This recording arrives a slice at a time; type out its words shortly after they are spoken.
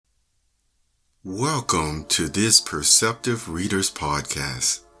Welcome to this Perceptive Readers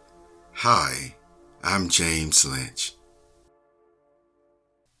Podcast. Hi, I'm James Lynch.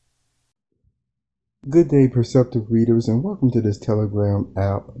 Good day, Perceptive Readers, and welcome to this Telegram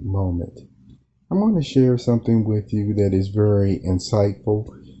app moment. I'm going to share something with you that is very insightful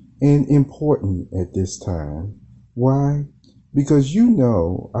and important at this time. Why? Because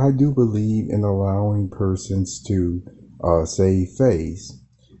I do believe in allowing persons to save face.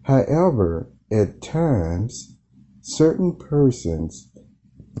 However, at times, certain persons,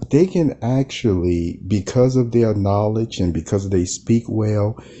 they can actually, because of their knowledge and because they speak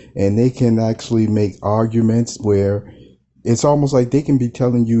well, and they can actually make arguments where it's almost like they can be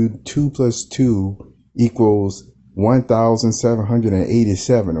telling you 2 plus 2 equals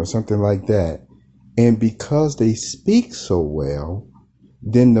 1,787 or something like that. And because they speak so well,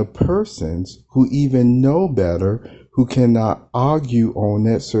 then the persons who even know better, who cannot argue on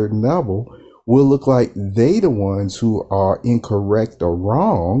that certain level, will look like they the ones who are incorrect or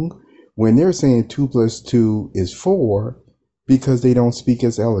wrong when they're saying 2 plus 2 is 4, because they don't speak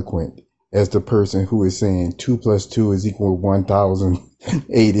as eloquent as the person who is saying 2 plus 2 is equal to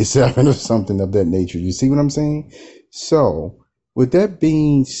 1,087 or something of that nature. You see what I'm saying? So, with that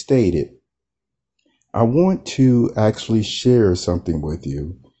being stated, I want to actually share something with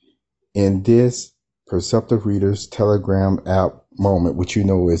you in this Perceptive Readers Telegram app moment, which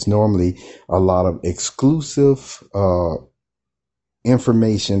is normally a lot of exclusive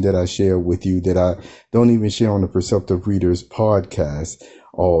information that I share with you that I don't even share on the Perceptive Readers podcast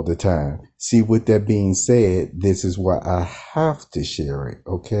all the time. See, with that being said, this is why I have to share it,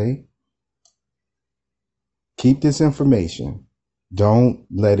 okay? Keep this information. Don't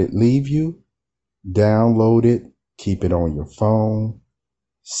let it leave you. Download it. Keep it on your phone.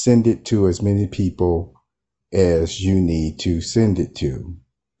 Send it to as many people as you need to send it to,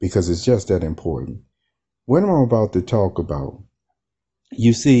 because it's just that important. What I'm about to talk about,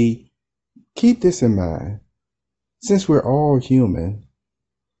 you see, keep this in mind. Since we're all human,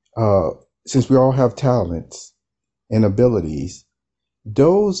 since we all have talents and abilities,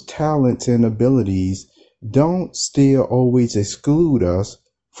 those talents and abilities don't still always exclude us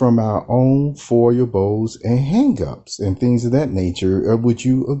from our own foibles and hang-ups and things of that nature. Would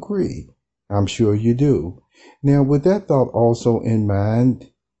you agree? I'm sure you do. Now, with that thought also in mind,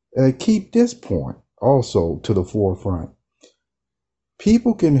 keep this point also to the forefront.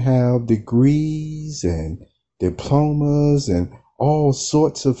 People can have degrees and diplomas and all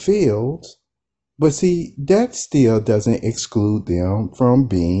sorts of fields, but see, that still doesn't exclude them from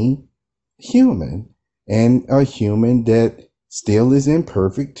being human, and a human that still is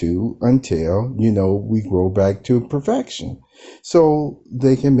imperfect too until, we grow back to perfection. So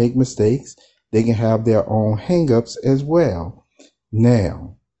they can make mistakes. They can have their own hangups as well.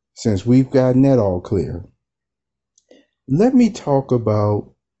 Now, since we've gotten that all clear, let me talk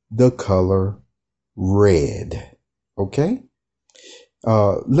about the color red. Okay?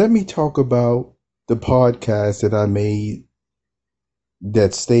 Let me talk about the podcast that I made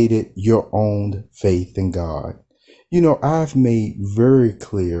that stated your own faith in God. I've made very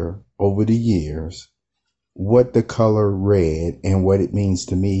clear over the years what the color red and what it means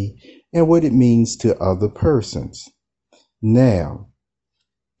to me and what it means to other persons. Now,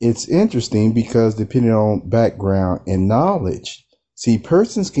 it's interesting because depending on background and knowledge, see,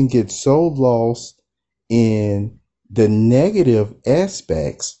 persons can get so lost in the negative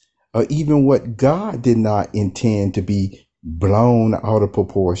aspects or even what God did not intend to be blown out of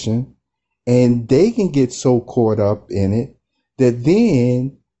proportion. And they can get so caught up in it that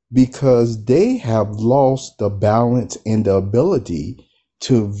then, because they have lost the balance and the ability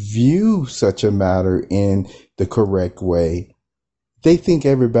to view such a matter in the correct way, they think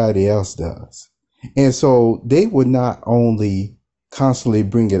everybody else does. And so they would not only constantly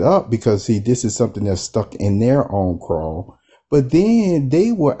bring it up because, see, this is something that's stuck in their own craw, but then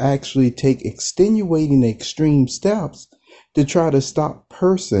they will actually take extenuating extreme steps to try to stop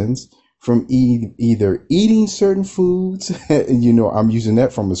persons from either eating certain foods. I'm using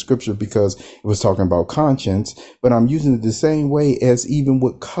that from a scripture because it was talking about conscience, but I'm using it the same way as even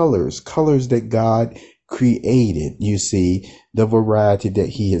with colors that God created. You see, the variety that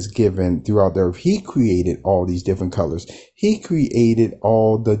he has given throughout the earth. He created all these different colors. He created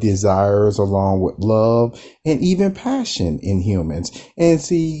all the desires along with love and even passion in humans. And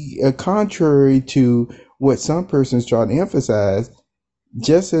see, contrary to what some persons try to emphasize,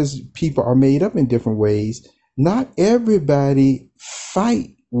 just as people are made up in different ways, not everybody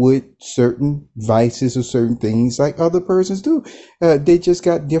fight with certain vices or certain things like other persons do. They just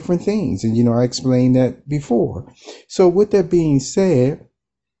got different things. And, I explained that before. So with that being said,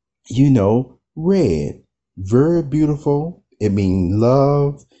 red. Very beautiful. It means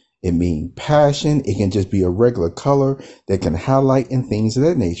love. It means passion. It can just be a regular color that can highlight and things of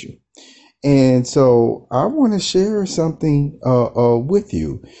that nature. And so I want to share something with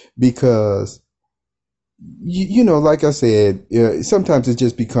you because like I said, sometimes it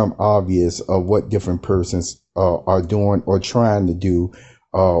just become obvious of what different persons are doing or trying to do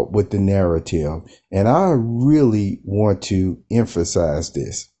with the narrative. And I really want to emphasize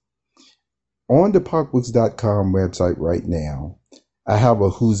this. On the pocketbooks.com website right now, I have a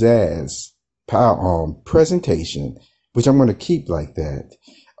Who's Ass presentation, which I'm going to keep like that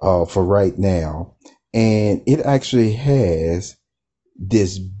for right now. And it actually has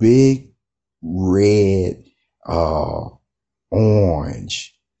this big red,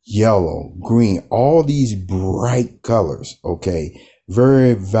 orange, yellow, green, all these bright colors, okay?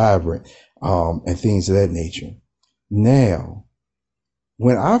 Very vibrant, and things of that nature. Now,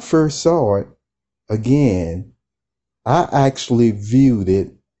 when I first saw it, again, I actually viewed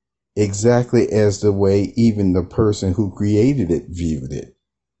it exactly as the way even the person who created it viewed it.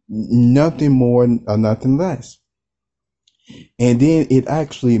 Nothing more or nothing less. And then it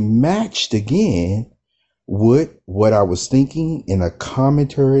actually matched again with what I was thinking in a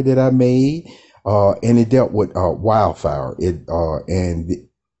commentary that I made. And it dealt with wildfire. The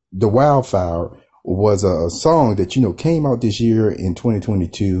wildfire was a song that, came out this year in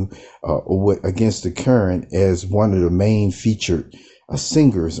 2022 against the current as one of the main featured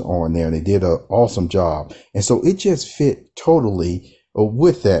singers on there. And they did an awesome job. And so it just fit totally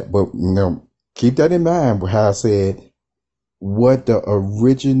with that. But, keep that in mind how I said what the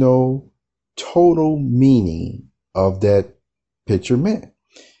original total meaning of that picture meant.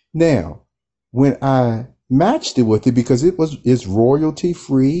 Now, when I matched it with it, because it's royalty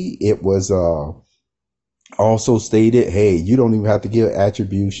free, it was also stated, hey, you don't even have to give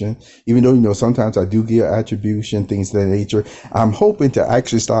attribution, even though, sometimes I do give attribution, things of that nature. I'm hoping to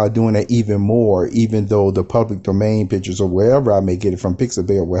actually start doing that even more, even though the public domain pictures or wherever I may get it from,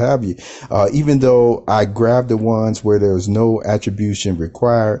 Pixabay or what have you, even though I grab the ones where there's no attribution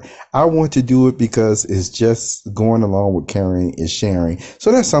required, I want to do it because it's just going along with caring is sharing.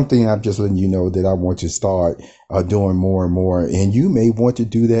 So that's something I'm just letting you know that I want to start doing more and more, and you may want to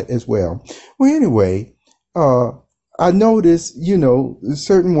do that as well. Well, anyway, I noticed,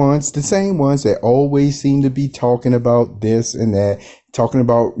 certain ones, the same ones that always seem to be talking about this and that, talking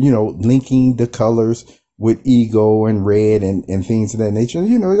about, linking the colors with ego and red and things of that nature.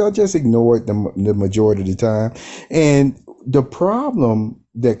 I just ignore it the majority of the time. And the problem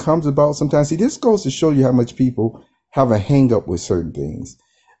that comes about sometimes, see, this goes to show you how much people have a hang up with certain things.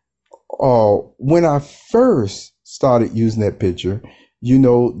 When I first started using that picture,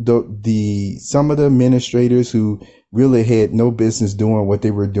 some of the administrators who really had no business doing what they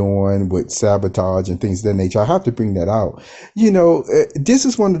were doing with sabotage and things of that nature. I have to bring that out. This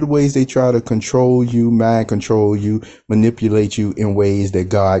is one of the ways they try to control you, mind control you, manipulate you in ways that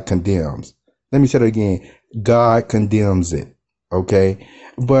God condemns. Let me say that again. God condemns it. Okay.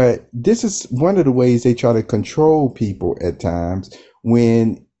 But this is one of the ways they try to control people at times,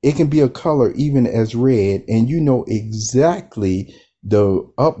 when it can be a color even as red, and exactly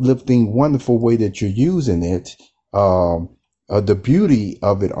the uplifting, wonderful way that you're using it, the beauty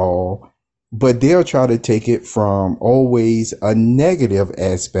of it all, but they'll try to take it from always a negative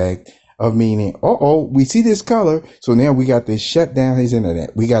aspect of meaning, we see this color, so now we got to shut down his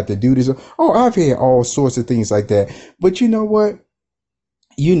internet. We got to do this. I've had all sorts of things like that. But you know what?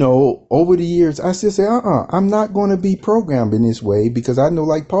 Over the years, I still say, I'm not going to be programmed in this way, because I know,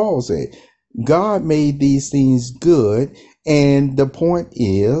 like Paul said, God made these things good. And the point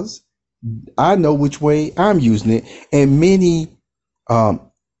is, I know which way I'm using it. And many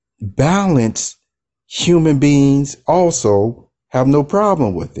balanced human beings also have no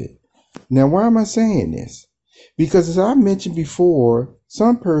problem with it. Now, why am I saying this? Because as I mentioned before,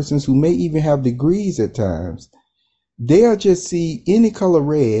 some persons who may even have degrees at times, they'll just see any color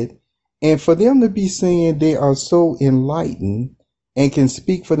red, and for them to be saying they are so enlightened and can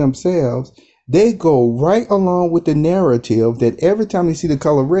speak for themselves, they go right along with the narrative that every time they see the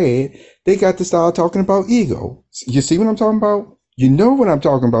color red, they got to start talking about ego. You see what I'm talking about? You know what I'm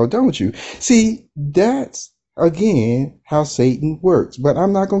talking about, don't you? See, that's, again, how Satan works. But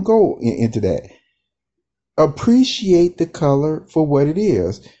I'm not going to go into that. Appreciate the color for what it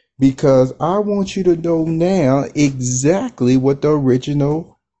is, because I want you to know now exactly what the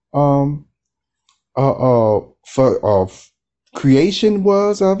original creation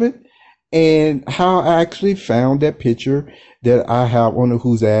was of it, and how I actually found that picture that I have on the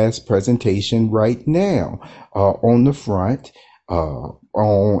Who's Ass presentation right now on the front.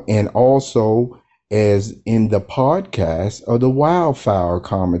 on, and also as in the podcast of the wildfire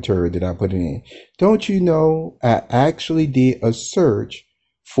commentary that I put in. Don't you know, I actually did a search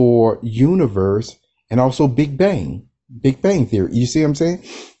for universe and also Big Bang theory. You see what I'm saying?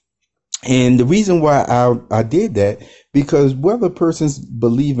 And the reason why I did that, because whether persons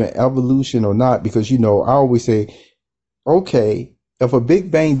believe in evolution or not, because, I always say, okay, if a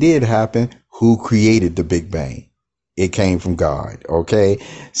Big Bang did happen, who created the Big Bang? It came from God. Okay.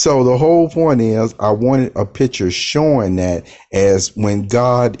 So the whole point is I wanted a picture showing that as when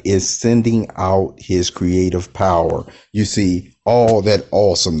God is sending out his creative power, you see all that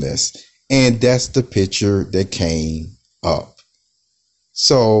awesomeness. And that's the picture that came up.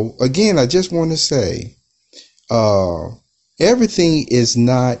 So again, I just want to say, everything is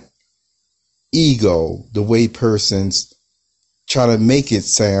not ego the way persons try to make it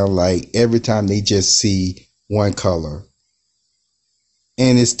sound like every time they just see one color.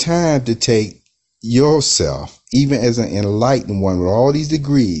 And it's time to take yourself, even as an enlightened one with all these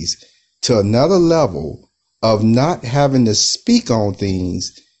degrees, to another level of not having to speak on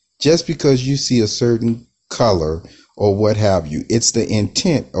things just because you see a certain color or what have you. It's the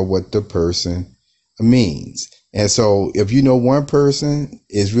intent of what the person means. And so if you know one person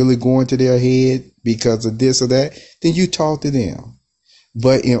is really going to their head because of this or that, then you talk to them.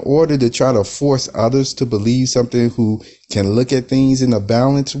 But in order to try to force others to believe something who can look at things in a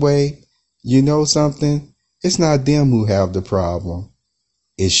balanced way, you know something? It's not them who have the problem.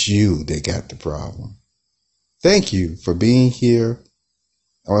 It's you that got the problem. Thank you for being here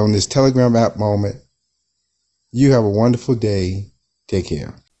on this Telegram app moment. You have a wonderful day. Take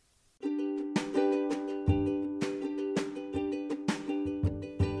care.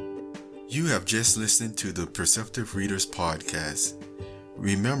 You have just listened to the Perceptive Readers Podcast.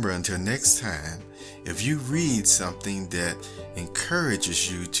 Remember, until next time, if you read something that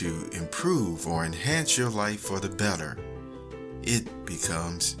encourages you to improve or enhance your life for the better, it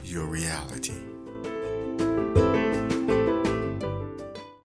becomes your reality.